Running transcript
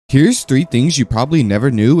Here's 3 things you probably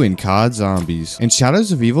never knew in CoD Zombies. In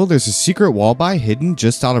Shadows of Evil, there's a secret wall by hidden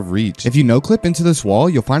just out of reach. If you no-clip into this wall,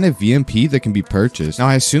 you'll find a VMP that can be purchased. Now,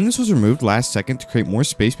 I assume this was removed last second to create more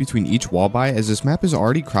space between each wall by, as this map is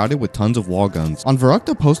already crowded with tons of wall guns. On Varrock,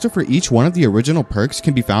 the poster for each one of the original perks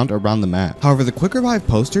can be found around the map. However, the Quick Revive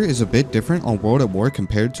poster is a bit different on World at War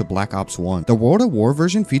compared to Black Ops 1. The World at War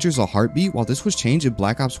version features a heartbeat, while this was changed in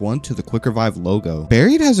Black Ops 1 to the Quick Revive logo.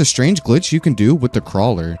 Buried has a strange glitch you can do with the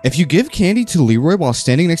crawler. If you give candy to Leroy while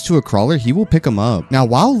standing next to a crawler, he will pick him up. Now,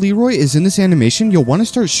 while Leroy is in this animation, you'll want to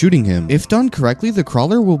start shooting him. If done correctly, the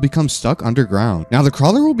crawler will become stuck underground. Now, the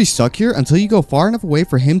crawler will be stuck here until you go far enough away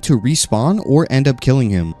for him to respawn or end up killing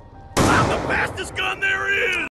him.